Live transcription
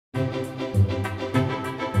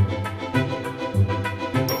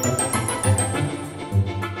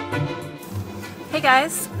Hey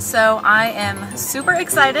guys, so I am super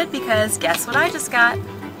excited because guess what I just got?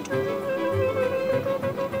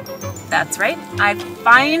 That's right, I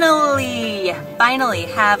finally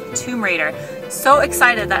have Tomb Raider. So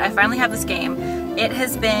excited that I finally have this game. It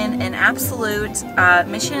has been an absolute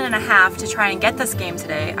mission and a half to try and get this game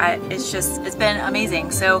today. It's been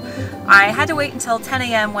amazing. So I had to wait until 10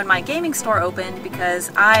 a.m. when my gaming store opened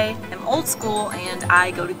because I am old school and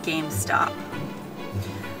I go to GameStop.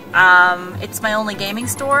 It's my only gaming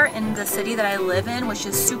store in the city that I live in, which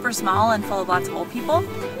is super small and full of lots of old people.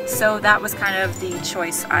 So that was kind of the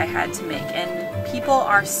choice I had to make. And people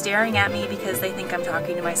are staring at me because they think I'm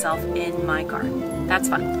talking to myself in my car. That's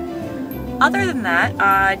fun. Other than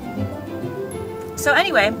that, so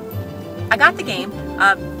anyway, I got the game.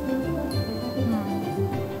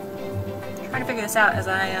 Trying to figure this out as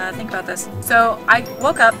I think about this. So I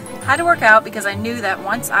woke up, had to work out because I knew that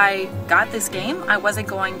once I got this game, I wasn't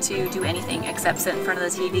going to do anything except sit in front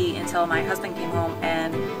of the TV until my husband came home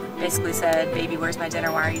and basically said, "Baby, where's my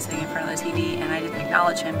dinner? Why are you sitting in front of the TV?" And I didn't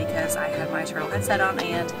acknowledge him because I had my turtle headset on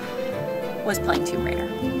and was playing Tomb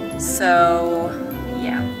Raider. So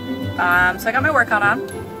yeah. So I got my workout on,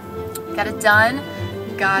 got it done,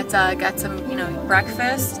 got some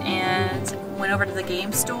breakfast, and went over to the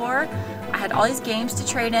game store. I had all these games to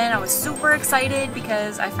trade in. I was super excited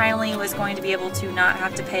because I finally was going to be able to not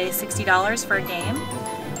have to pay $60 for a game.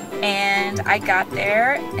 And I got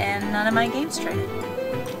there and none of my games traded.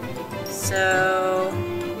 So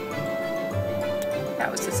that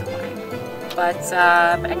was disappointing. But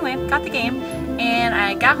anyway, got the game and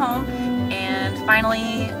I got home and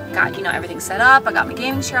finally got everything set up. I got my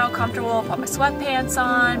gaming chair all comfortable, put my sweatpants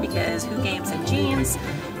on because who games in jeans?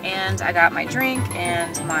 And I got my drink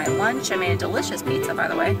and my lunch. I made a delicious pizza, by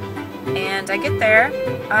the way. And I get there,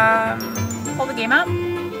 pull the game out.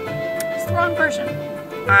 It's the wrong version.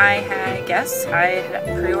 I had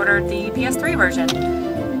pre-ordered the PS3 version.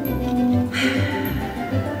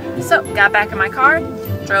 So, got back in my car,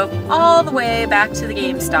 drove all the way back to the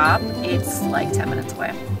GameStop. It's like 10 minutes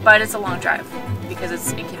away, but it's a long drive because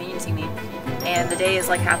it's inconveniencing me. And the day is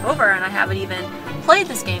like half over and I haven't even played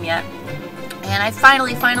this game yet. And I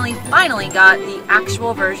finally got the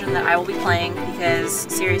actual version that I will be playing because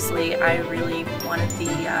seriously, I really wanted the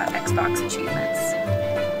Xbox achievements.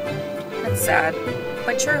 That's sad,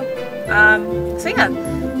 but true. So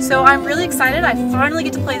yeah, so I'm really excited. I finally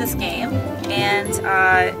get to play this game, and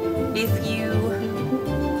if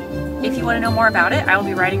you want to know more about it, I will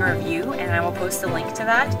be writing a review, and I will post a link to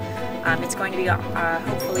that. It's going to be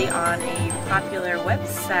hopefully on a popular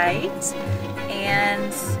website.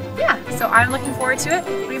 And yeah, so I'm looking forward to it.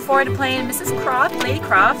 Looking forward to playing Mrs. Croft, Lady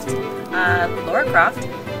Croft, Laura Croft,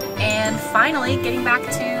 and finally getting back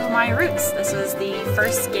to my roots. This was the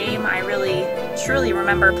first game I really, truly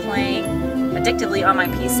remember playing addictively on my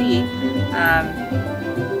PC.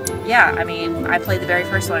 Yeah, I mean, I played the very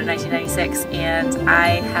first one in 1996, and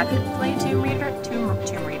I haven't played Tomb Raider.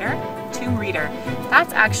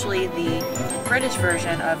 That's actually the British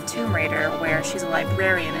version of Tomb Raider, where she's a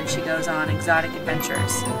librarian and she goes on exotic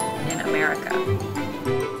adventures in America.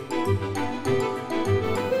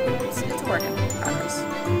 It's a work in progress.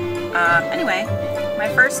 Anyway, my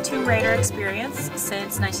first Tomb Raider experience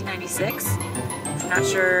since 1996. I'm not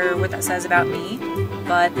sure what that says about me,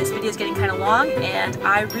 but this video is getting kind of long and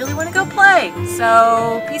I really want to go play.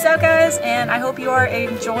 So peace out guys, and I hope you are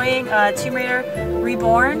enjoying Tomb Raider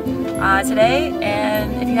Reborn today,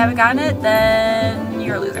 and if you haven't gotten it, then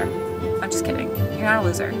you're a loser. I'm just kidding. You're not a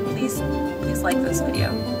loser. Please like this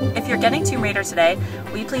video. If you're getting Tomb Raider today,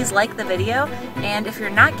 will you please like the video? And if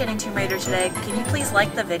you're not getting Tomb Raider today, can you please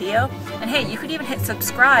like the video? And hey, you could even hit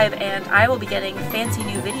subscribe and I will be getting fancy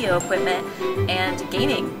new video equipment and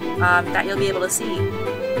gaming that you'll be able to see.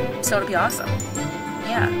 So it'll be awesome.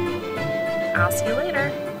 Yeah. I'll see you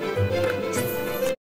later.